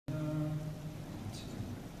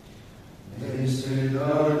Blessed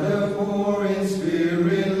are the poor in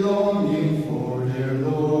spirit, longing for their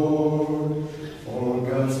Lord. For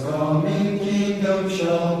God's coming kingdom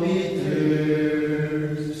shall be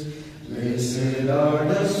theirs. Blessed are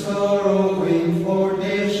the sorrowing, for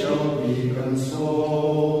they shall be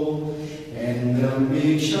consoled. And the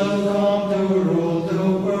meek shall come to rule the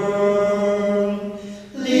world.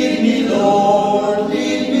 Lead me, Lord,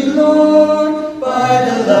 by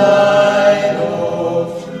the light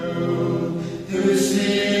of truth, to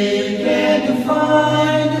seek and to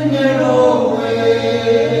find the narrow way.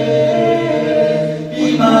 Be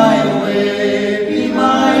my way, be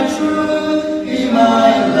my truth, be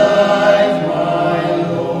my life, my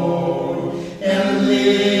Lord, and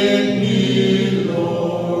lead me,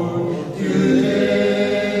 Lord, today.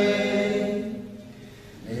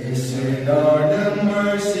 Blessed are the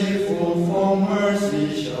merciful, for mercy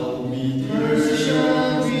shall be theirs.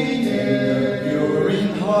 The pure in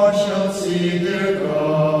heart shall see their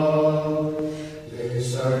God.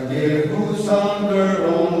 Blessed are they whose hunger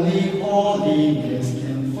only holiness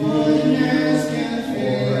can fill. For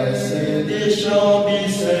I said they shall be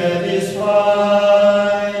satisfied.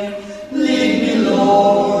 Lead me,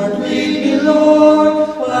 Lord,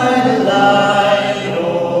 by the light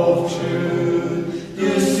of truth, to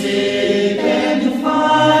seek and to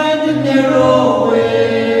find the narrow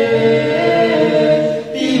way.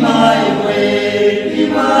 Be my way, be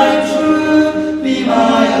my truth, be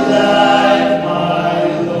my life, my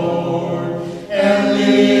Lord, and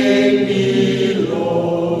lead me,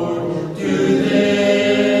 Lord,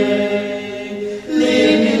 today.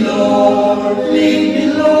 Lead me,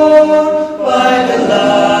 Lord, by the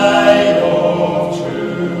light of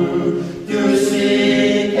truth, to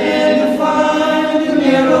seek and to find the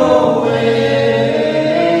narrow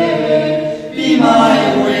way. Be my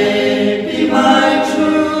way, be my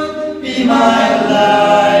truth, be my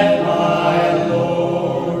life, my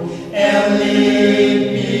Lord, and lead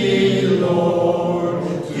me.